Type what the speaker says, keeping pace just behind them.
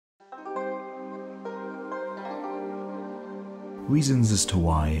reasons as to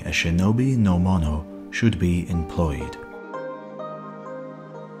why a shinobi no mono should be employed.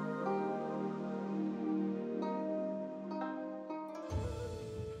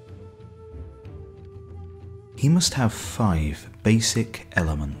 He must have 5 basic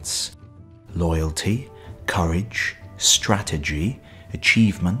elements: loyalty, courage, strategy,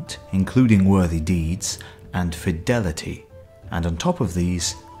 achievement, including worthy deeds, and fidelity, and on top of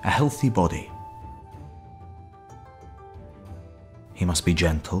these, a healthy body. He must be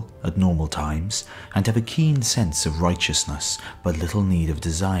gentle at normal times and have a keen sense of righteousness, but little need of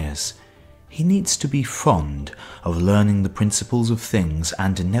desires. He needs to be fond of learning the principles of things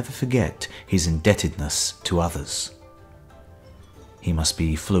and never forget his indebtedness to others. He must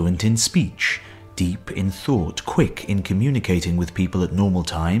be fluent in speech, deep in thought, quick in communicating with people at normal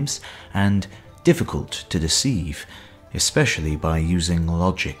times, and difficult to deceive, especially by using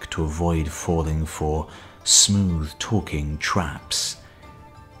logic to avoid falling for smooth-talking traps.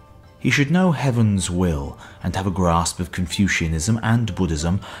 He should know heaven's will and have a grasp of Confucianism and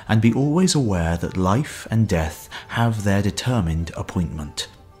Buddhism, and be always aware that life and death have their determined appointment.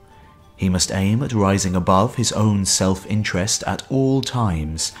 He must aim at rising above his own self-interest at all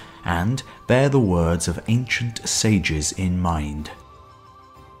times, and bear the words of ancient sages in mind.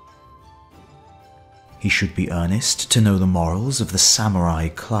 He should be earnest to know the morals of the samurai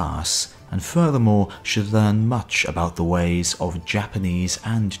class, and furthermore should learn much about the ways of Japanese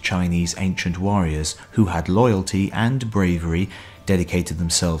and Chinese ancient warriors who had loyalty and bravery, dedicated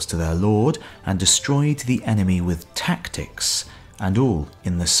themselves to their lord, and destroyed the enemy with tactics, and all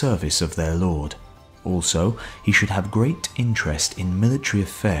in the service of their lord. Also, he should have great interest in military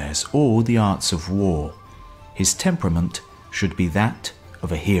affairs or the arts of war. His temperament should be that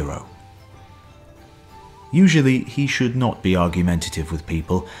of a hero. Usually, he should not be argumentative with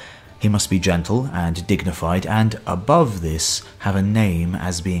people. He must be gentle and dignified, and above this, have a name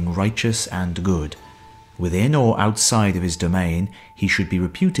as being righteous and good. Within or outside of his domain, he should be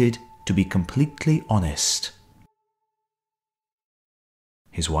reputed to be completely honest.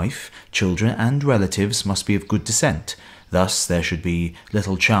 His wife, children, and relatives must be of good descent. Thus, there should be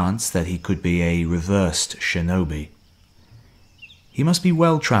little chance that he could be a reversed shinobi. He must be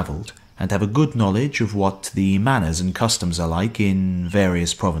well-travelled and have a good knowledge of what the manners and customs are like in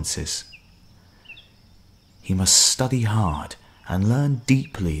various provinces. He must study hard and learn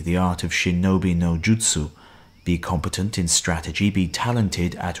deeply the art of shinobi no jutsu, be competent in strategy, be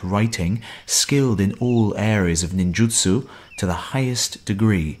talented at writing, skilled in all areas of ninjutsu to the highest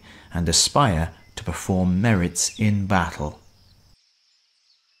degree, and aspire to perform merits in battle.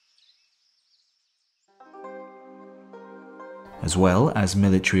 As well as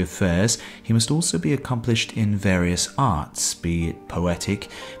military affairs, he must also be accomplished in various arts, be it poetic,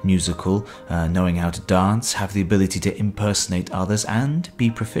 musical, knowing how to dance, have the ability to impersonate others, and be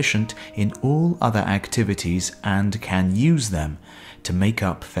proficient in all other activities and can use them to make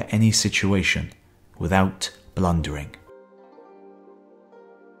up for any situation without blundering.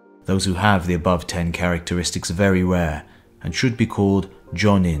 Those who have the above 10 characteristics are very rare and should be called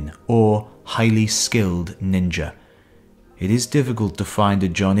jonin, or highly skilled ninja. It is difficult to find a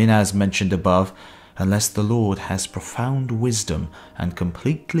jonin, as mentioned above, unless the Lord has profound wisdom and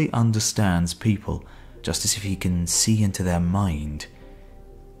completely understands people, just as if he can see into their mind.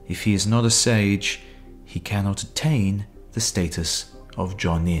 If he is not a sage, he cannot attain the status of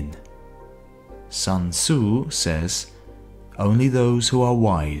jonin. Sun Tzu says, "Only those who are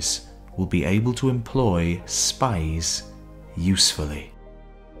wise will be able to employ spies usefully."